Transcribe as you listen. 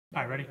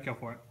Alright, ready? Go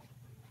for it.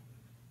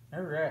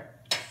 Alright,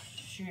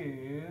 so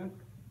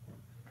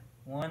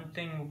one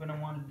thing we're going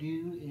to want to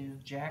do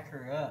is jack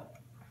her up.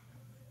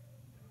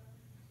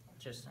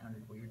 Just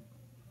sounded weird.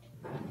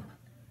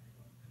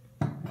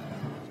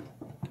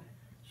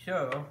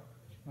 So,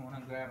 we want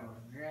to grab our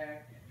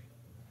jack.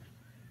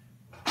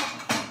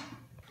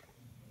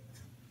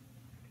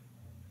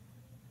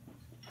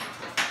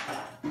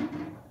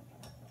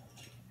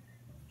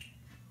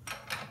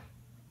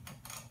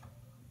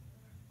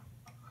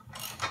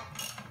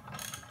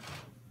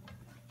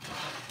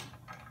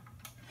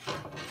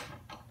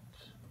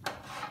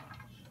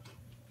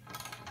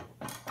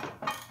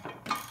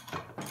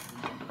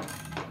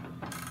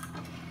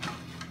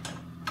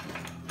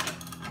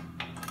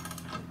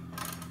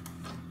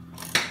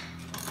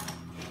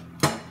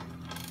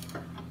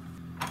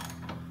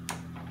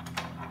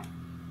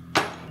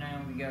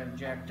 We got it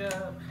jacked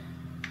up,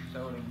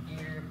 throw it in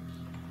gear.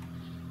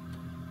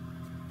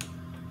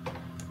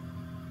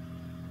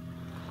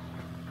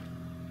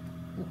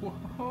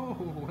 Whoa,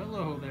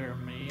 hello there,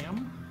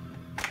 ma'am.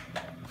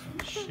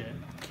 Shit,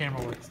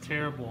 camera looks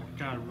terrible.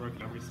 Gotta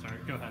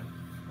restart. Go ahead.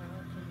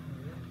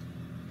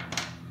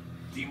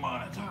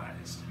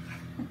 Demonetized.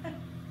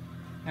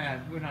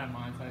 We're not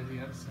monetized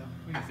yet, so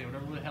we can say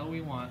whatever the hell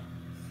we want.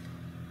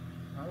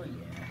 Oh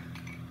yeah.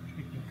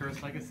 You can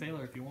curse like a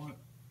sailor if you want.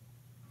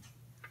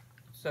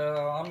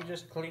 So I'm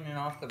just cleaning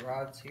off the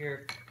rods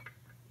here.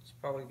 It's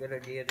probably a good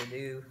idea to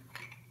do.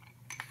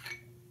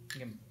 You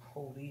can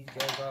pull these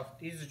guys off.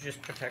 These are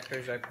just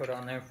protectors I put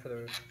on there for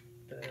the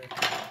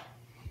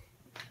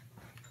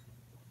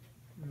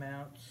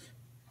mounts.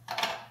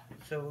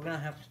 So we're gonna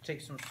have to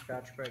take some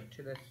Scotch-Brite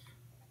to this.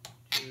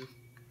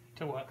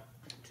 To what?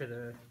 To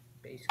the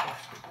base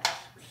gasket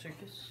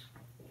circus.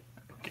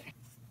 Okay.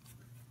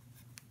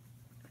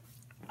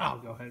 I'll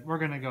go ahead. We're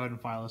gonna go ahead and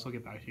file this. We'll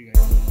get back to you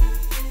guys.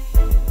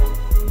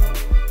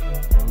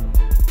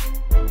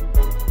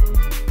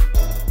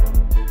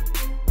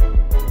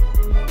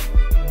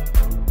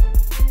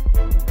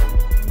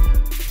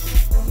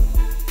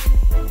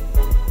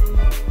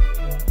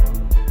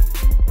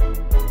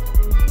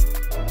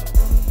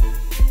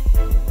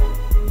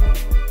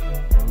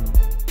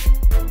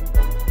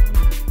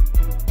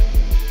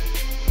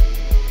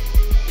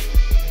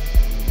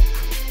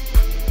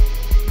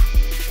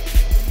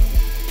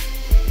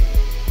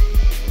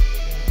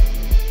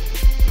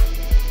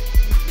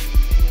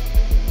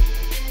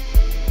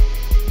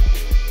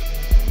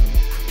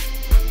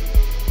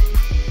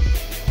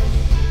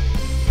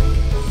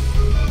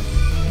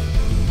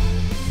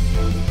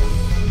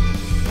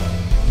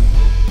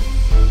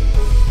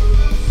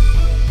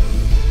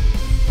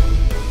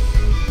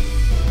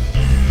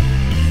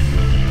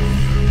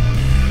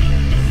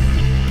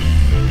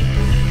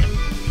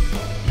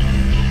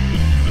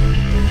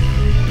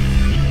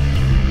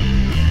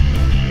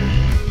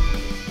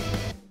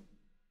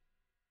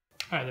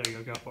 Alright, there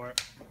you go for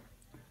it.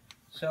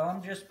 So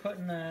I'm just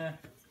putting the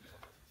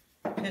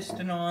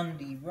piston on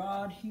the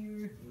rod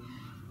here.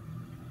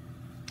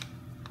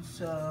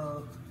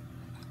 So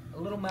a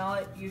little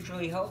mallet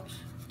usually helps.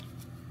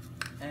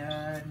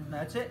 And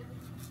that's it.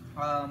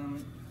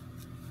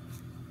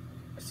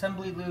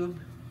 Assembly lube.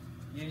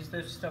 Use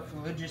this stuff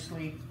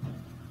religiously.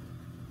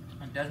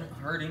 It doesn't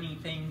hurt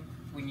anything.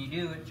 When you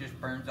do, it just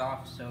burns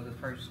off, so the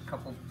first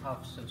couple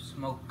puffs of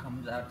smoke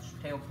comes out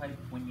your tailpipe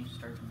when you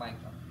start the bike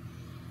up.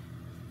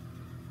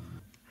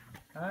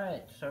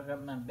 Alright, so I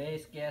got my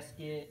base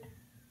gasket,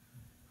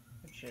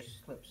 which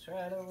just slips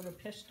right over the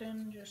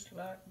piston, just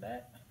like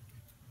that.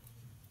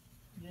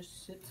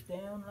 Just sits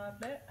down like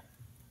that.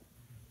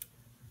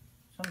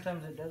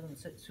 Sometimes it doesn't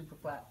sit super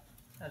flat.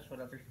 That's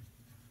whatever.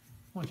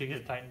 Once you get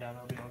it tightened down,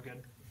 it'll be all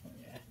good.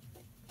 Yeah.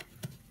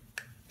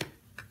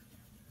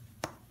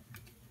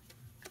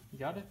 You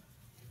got it?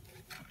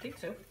 I think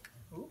so.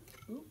 Ooh,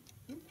 ooh,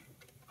 ooh.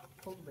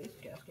 Pull the base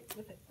gasket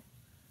with it.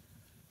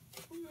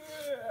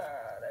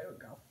 Yeah, there we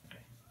go.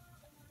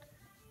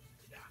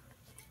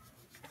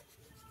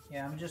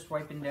 Yeah, I'm just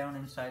wiping down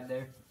inside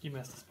there. You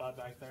missed a spot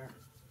back there.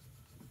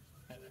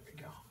 And there we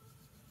go.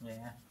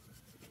 Yeah.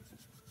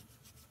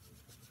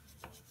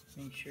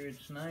 Make sure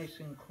it's nice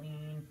and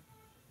clean.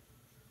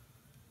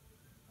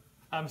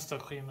 I'm still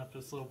cleaning up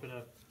this little bit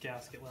of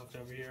gasket left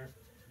over here.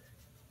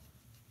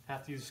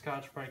 Have to use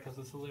Scotch-Brite because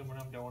it's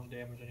aluminum, don't want to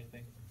damage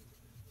anything.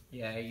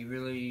 Yeah, you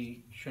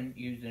really shouldn't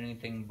use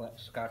anything but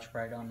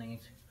Scotch-Brite on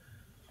these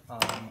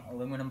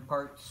aluminum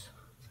parts.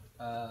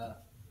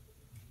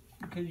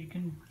 Because you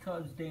can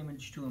cause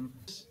damage to them.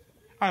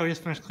 Alright, we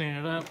just finished cleaning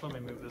it up. Let me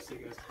move this so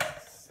you guys can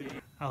see.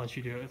 I'll let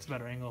you do it. It's a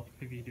better angle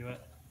if you do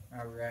it.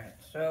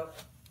 Alright, so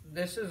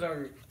this is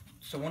our...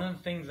 So one of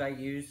the things I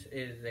use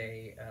is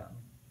a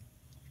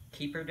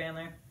keeper down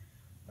there.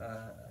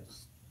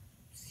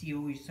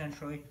 Seal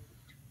essentially.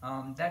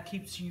 That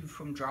keeps you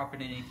from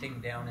dropping anything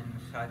down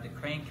inside the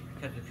crank,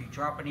 because if you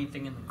drop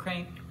anything in the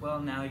crank, well,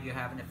 now you're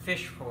having to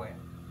fish for it.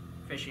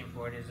 Fishing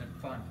for it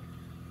isn't fun.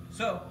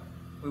 So,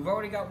 we've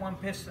already got one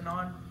piston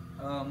on.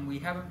 We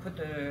haven't put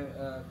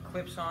the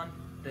clips on.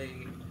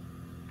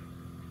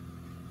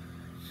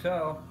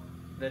 So,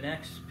 the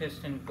next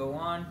piston go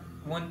on.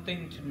 One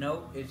thing to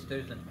note is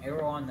there's an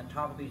arrow on the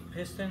top of these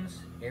pistons.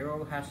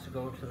 Arrow has to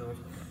go to the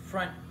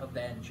front of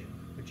the engine,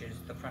 which is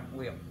the front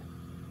wheel.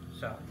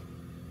 So,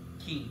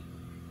 key.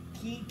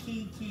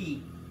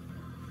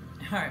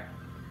 Alright,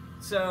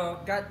 so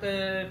got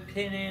the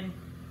pin in,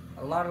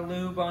 a lot of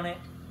lube on it,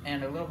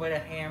 and a little bit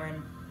of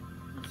hammering.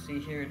 You'll see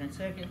here in a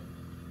second.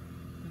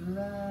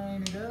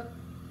 Line it up.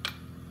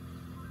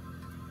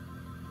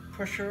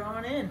 Push her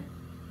on in.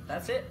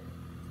 That's it.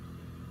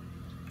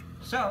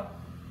 So,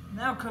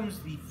 now comes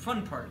the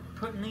fun part,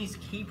 putting these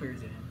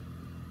keepers in.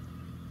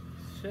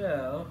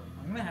 So,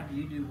 I'm gonna have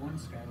you do one,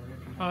 Skyler.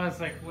 If you Oh, it's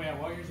like, wait,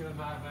 while you're doing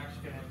that, I'm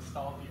actually gonna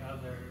install the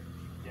other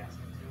gasket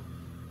too.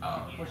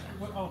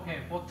 Oh, Okay,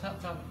 well,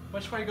 tell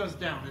which way goes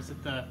down? Is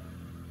it the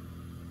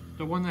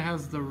one that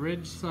has the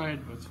ridge side?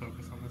 Let's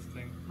focus on this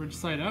thing. Ridge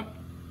side up,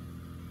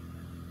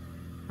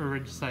 or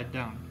ridge side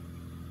down?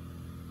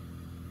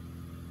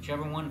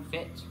 Whichever one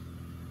fits.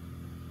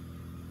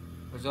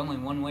 There's only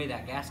one way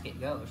that gasket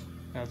goes.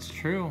 That's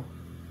true.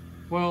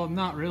 Well,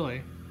 not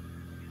really.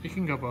 It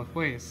can go both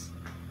ways.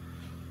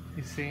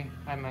 You see,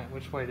 I meant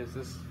which way does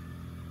it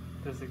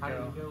How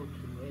go? do you go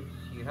two ways?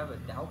 You have a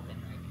dowel pin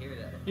right here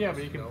that. Yeah,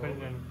 but you can put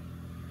it in.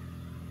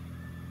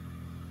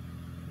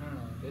 No,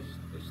 this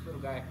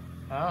little guy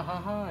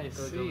I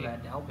goes see. over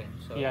that dowel pin,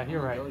 so Yeah, it you're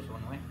only right. goes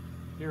one way.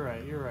 You're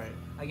right.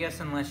 I guess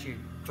unless you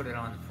put it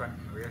on the front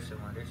and rear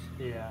cylinders.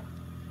 Yeah.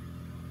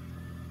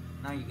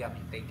 Now you got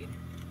me thinking.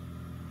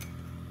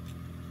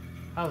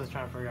 I was just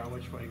trying to figure out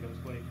which way goes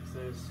which, because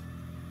there's...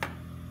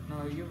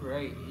 No, you're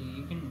right.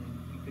 You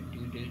could do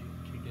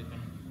two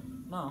different.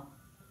 No,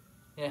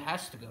 it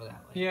has to go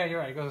that way. Yeah, you're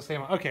right. It goes the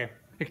same way. Okay,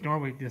 ignore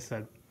what you just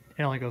said.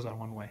 It only goes on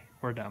one way.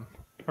 We're dumb.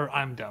 Or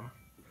I'm dumb.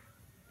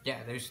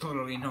 Yeah, there's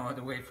literally no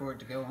other way for it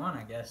to go on,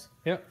 I guess.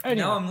 Yep.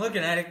 Anyway. Now I'm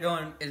looking at it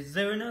going, is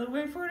there another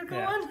way for it to go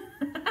on?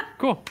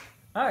 Cool.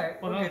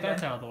 Alright, Well, now that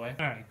that's out of the way.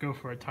 Alright, go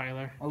for it,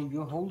 Tyler. Oh,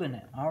 you're holding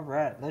it.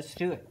 Alright, let's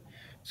do it.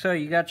 So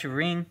you got your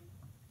ring.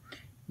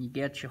 You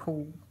got your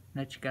hole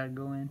that you gotta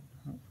go in.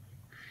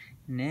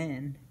 And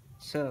then,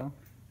 so,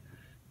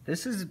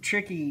 this is a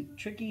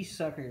tricky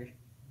sucker.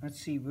 Let's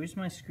see, where's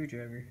my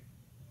screwdriver?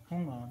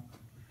 Hold on.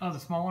 Oh, the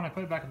small one? I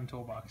put it back in the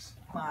toolbox.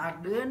 My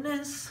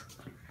goodness.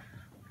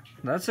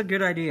 That's a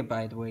good idea,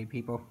 by the way,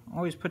 people.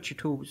 Always put your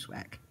tools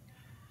back.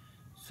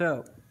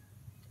 So,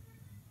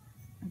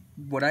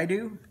 what I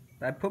do,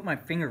 I put my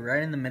finger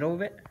right in the middle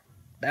of it.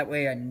 That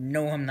way I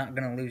know I'm not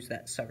going to lose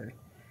that sucker.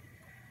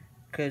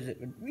 Because it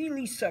would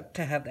really suck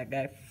to have that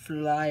guy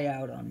fly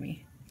out on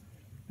me.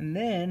 And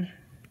then,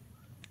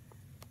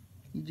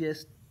 you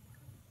just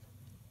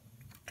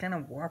kind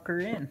of walk her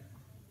in.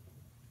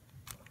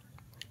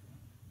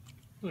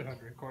 It's really hard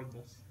to record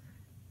this.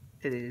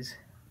 It is.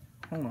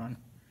 Hold on.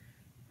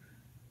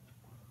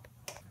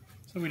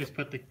 So we just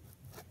put the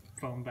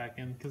foam back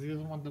in because he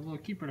doesn't want the little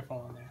keeper to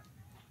fall in there.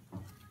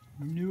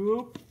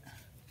 Nope.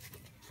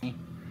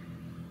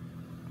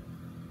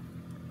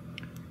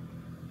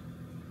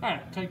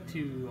 Alright, take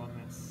 2 on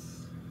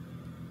this.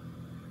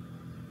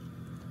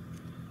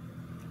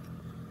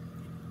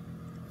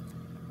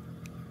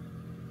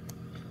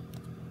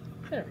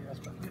 There we go, that's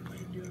probably a good way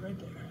to do it right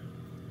there.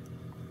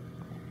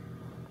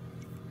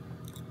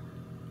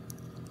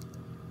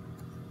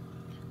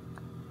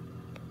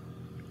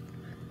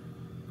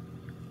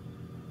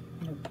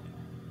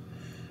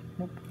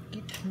 Nope.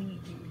 Get me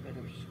a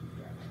better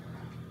screwdriver.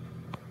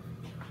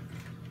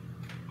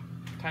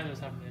 Tyler's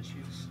having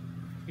issues.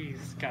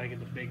 He's got to get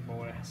the big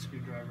boy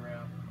screwdriver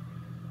out.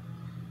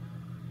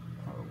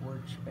 Oh, it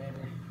works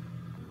better.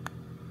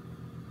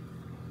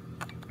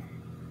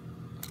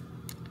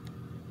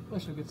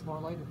 Wish we get some more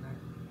light in there.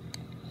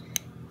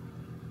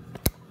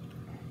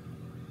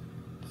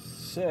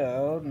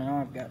 So,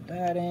 now I've got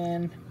that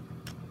in.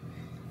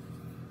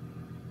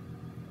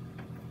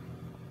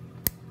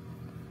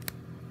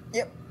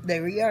 Yep,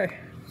 there we are.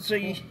 So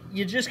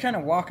you just kind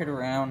of walk it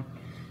around.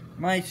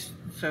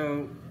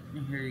 So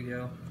here you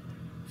go.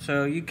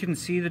 So you can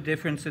see the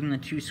difference in the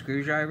 2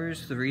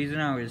 screwdrivers. The reason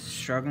I was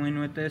struggling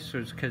with this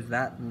was because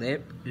that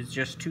lip is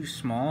just too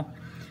small.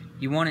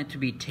 You want it to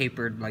be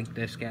tapered like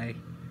this guy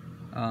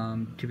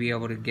to be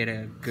able to get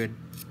a good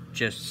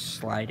just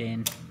slide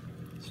in.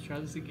 Let's try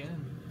this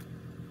again.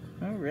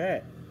 All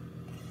right.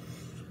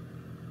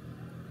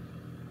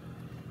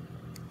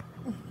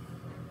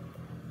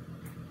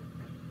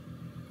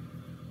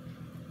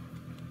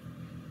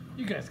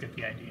 You guys get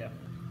the idea.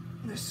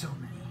 There's so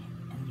many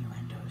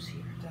innuendos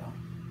here, though.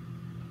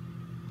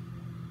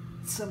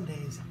 Some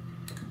days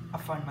I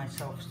find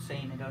myself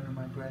saying it under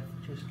my breath,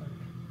 just like,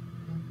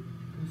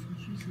 that's what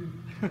she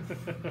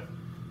said.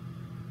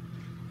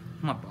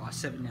 My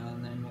boss every now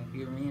and then won't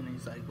hear me, and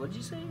he's like, what'd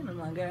you say? And I'm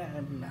like, no,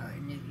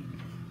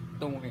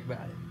 don't worry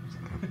about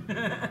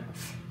it.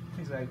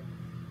 He's like,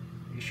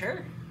 you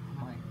sure?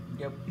 I'm like,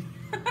 yep.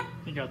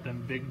 You got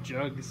them big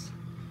jugs.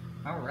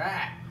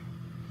 Alright.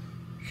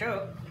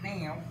 So,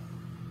 now,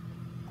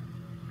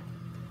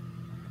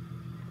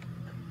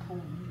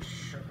 pull this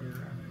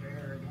sugar out of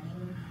there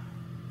again.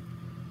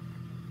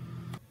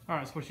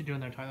 Alright, so what you doing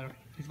there, Tyler?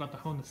 He's about to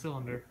hone the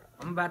cylinder.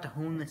 I'm about to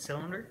hone the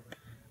cylinder.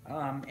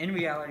 In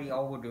reality,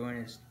 all we're doing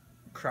is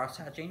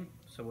cross-hatching,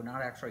 so we're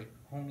not actually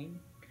honing.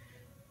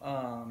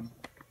 Can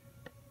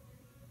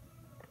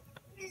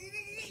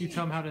you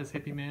tell him how to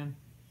hippie man?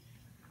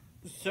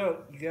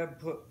 So, you gotta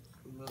put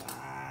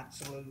lots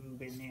of lube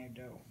in there,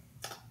 though.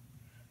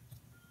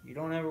 You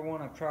don't ever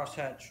want to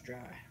cross-hatch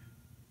dry.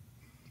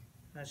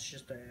 That's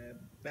just a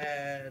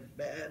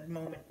bad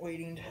moment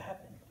waiting to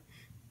happen.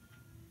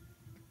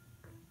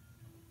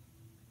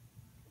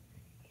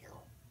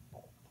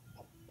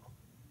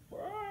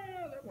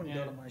 That one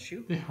got on my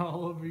shoe. Yeah,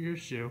 all over your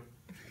shoe.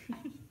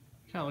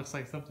 Kind of looks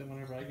like something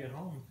whenever I get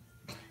home.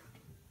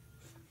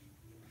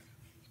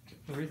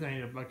 The reason I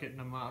need a bucket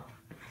and a mop.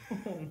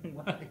 Oh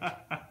my.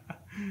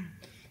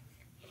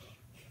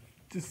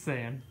 Just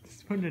saying.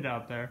 Just putting it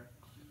out there.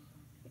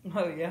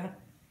 Oh yeah?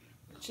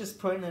 Just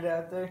putting it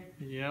out there?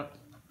 Yep.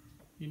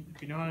 You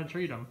know how to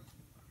treat them.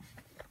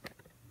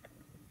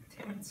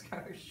 Damn it,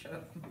 Skyler, shut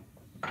up.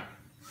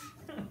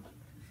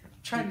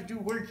 Trying to do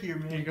work here,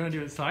 man. You're going to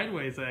do it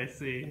sideways, I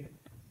see.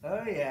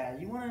 Oh yeah,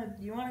 you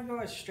wanna go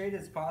as straight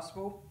as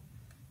possible.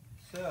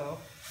 So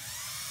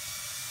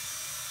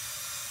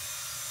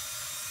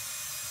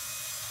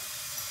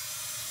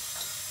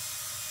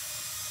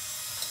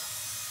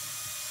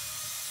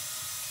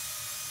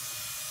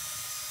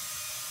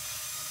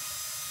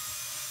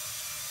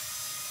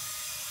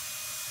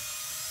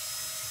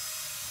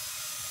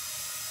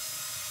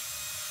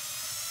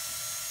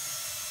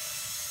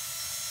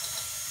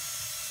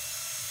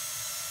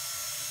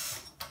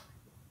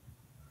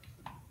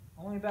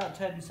only about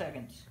 10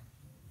 seconds.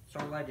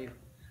 That's all I do.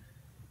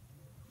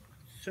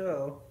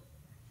 So,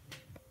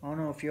 I don't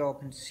know if y'all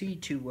can see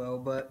too well,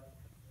 but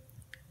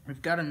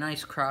we've got a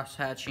nice cross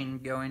hatching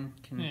going.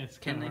 Yeah, it's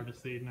kind of hard to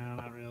see. No,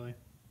 not really.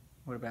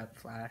 What about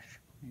flash?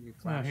 Maybe No,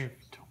 flash. here,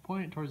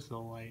 point it towards the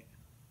light.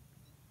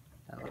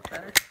 That look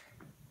better?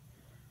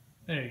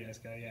 There you guys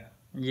go, yeah.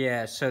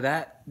 Yeah, so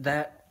that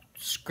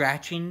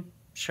scratching,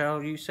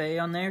 shall you say,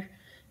 on there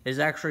is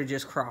actually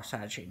just cross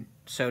hatching.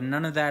 So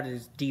none of that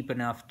is deep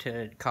enough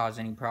to cause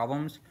any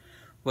problems.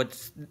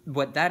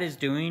 What that is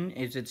doing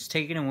is it's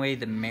taking away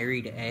the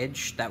married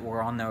edge that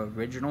were on the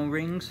original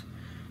rings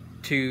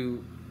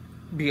to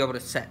be able to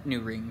set new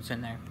rings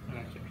in there.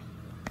 Okay.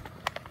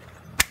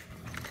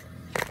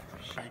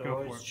 So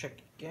always check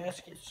the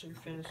gasket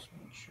surface,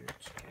 make sure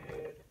it's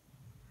good.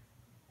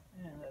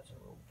 And that's a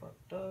little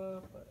fucked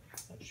up, but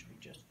that should be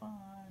just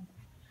fine.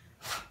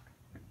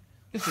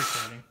 It's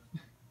recording.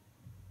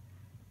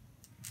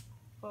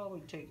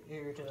 Probably take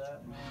air to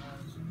that, man.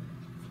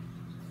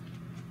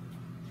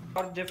 A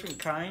lot of different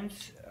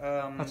kinds.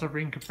 That's a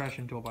ring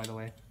compression tool, by the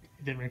way.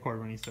 It didn't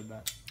record when he said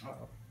that.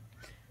 Uh-oh.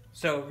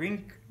 So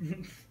ring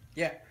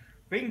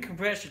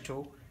compression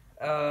tool.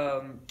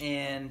 So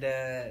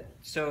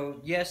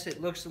yes,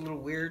 it looks a little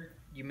weird.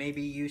 You may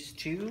be used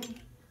to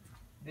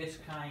this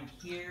kind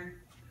here.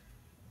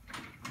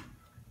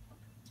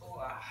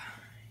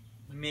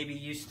 You may be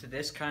used to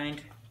this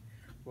kind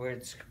where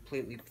it's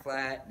completely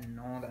flat and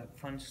all that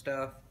fun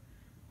stuff.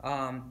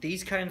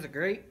 These kinds are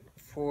great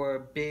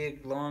for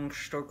big, long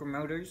stroker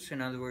motors.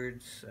 In other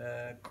words,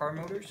 car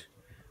motors.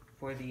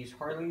 For these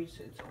Harleys,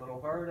 it's a little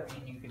hard. I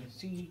mean, you can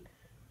see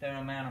the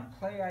amount of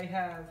play I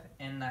have,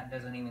 and that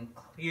doesn't even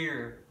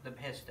clear the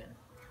piston.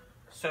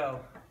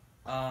 So,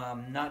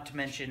 not to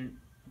mention,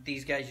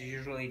 these guys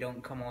usually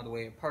don't come all the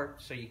way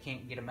apart, so you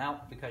can't get them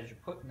out because you're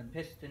putting the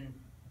piston,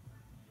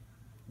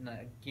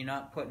 you're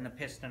not putting the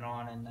piston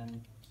on, and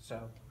then,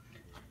 so,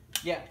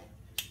 yeah.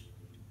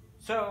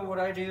 So, what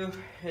I do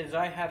is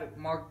I have it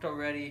marked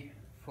already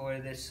for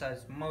this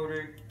size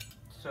motor,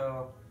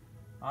 so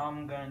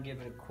I'm gonna give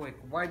it a quick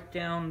wipe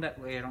down, that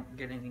way I don't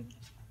get any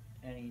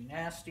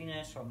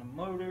nastiness on the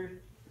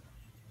motor.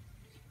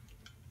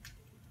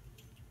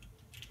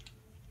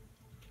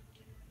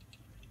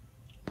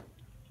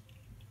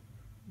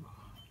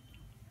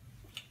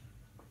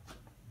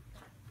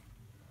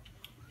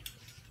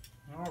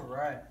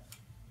 Alright.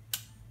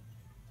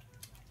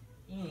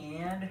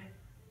 And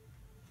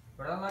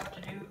what I like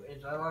to do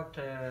is I like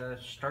to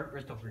start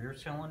with the rear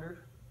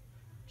cylinder,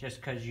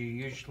 just because you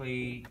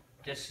usually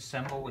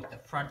disassemble with the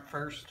front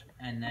first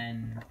and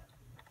then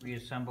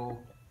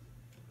reassemble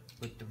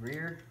with the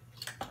rear.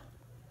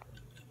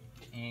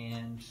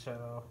 And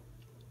so,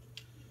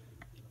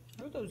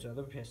 what are those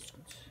other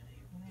pistons?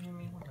 You want to hear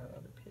me? What are the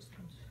other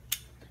pistons?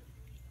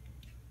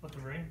 What, the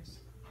rings?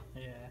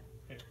 Yeah.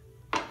 Here.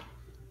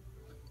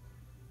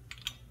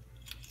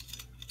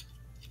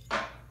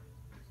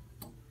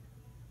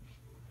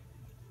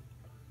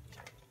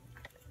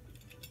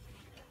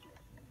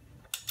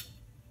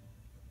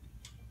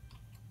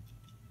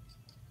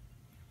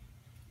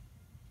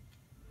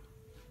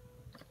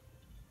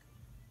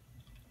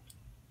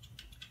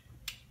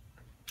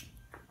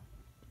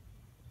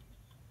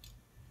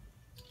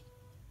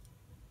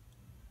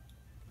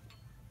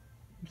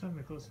 What time do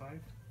they close?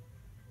 5?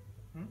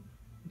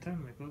 What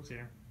time do they close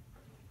here?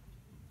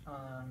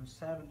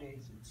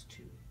 Saturdays it's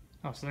 2.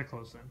 Oh, so they're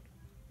closed then.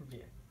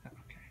 Yeah. Oh,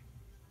 okay.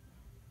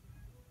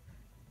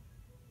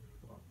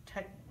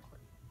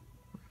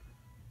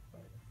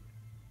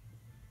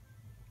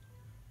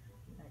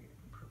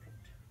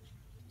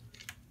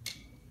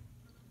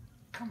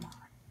 come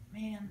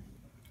on, man.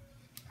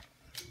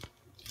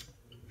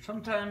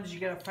 Sometimes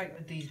you gotta fight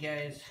with these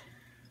guys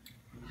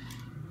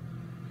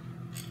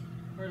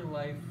for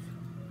life.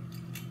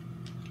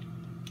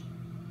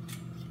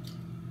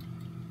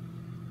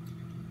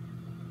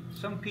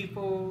 Some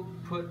people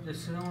put the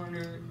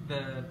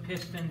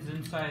pistons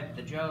inside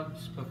the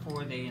jugs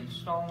before they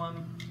install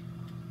them.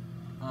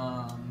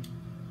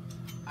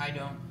 I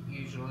don't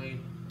usually,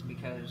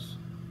 because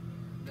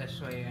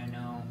this way I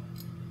know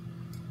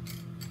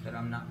that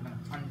I'm not going to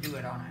undo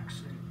it on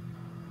accident.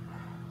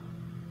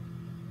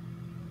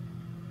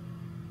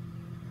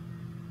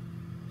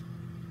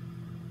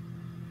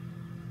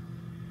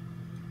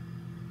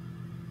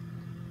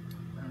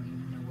 I don't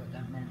even know what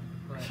that meant,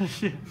 but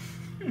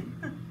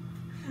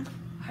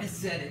I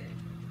said it.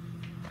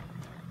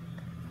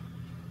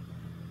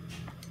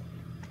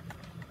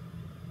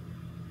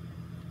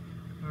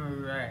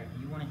 Alright,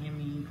 you want to hand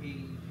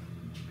me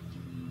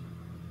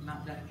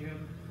not that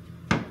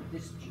jug,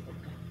 this jug.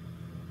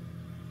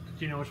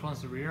 Do you know which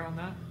one's the rear on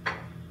that?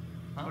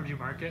 Huh? Or did you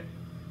mark it?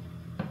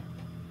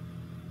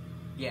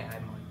 Yeah, I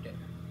marked it.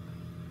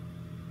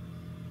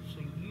 So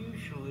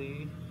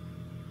usually,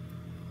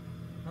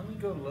 let me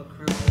go look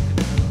real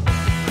quick.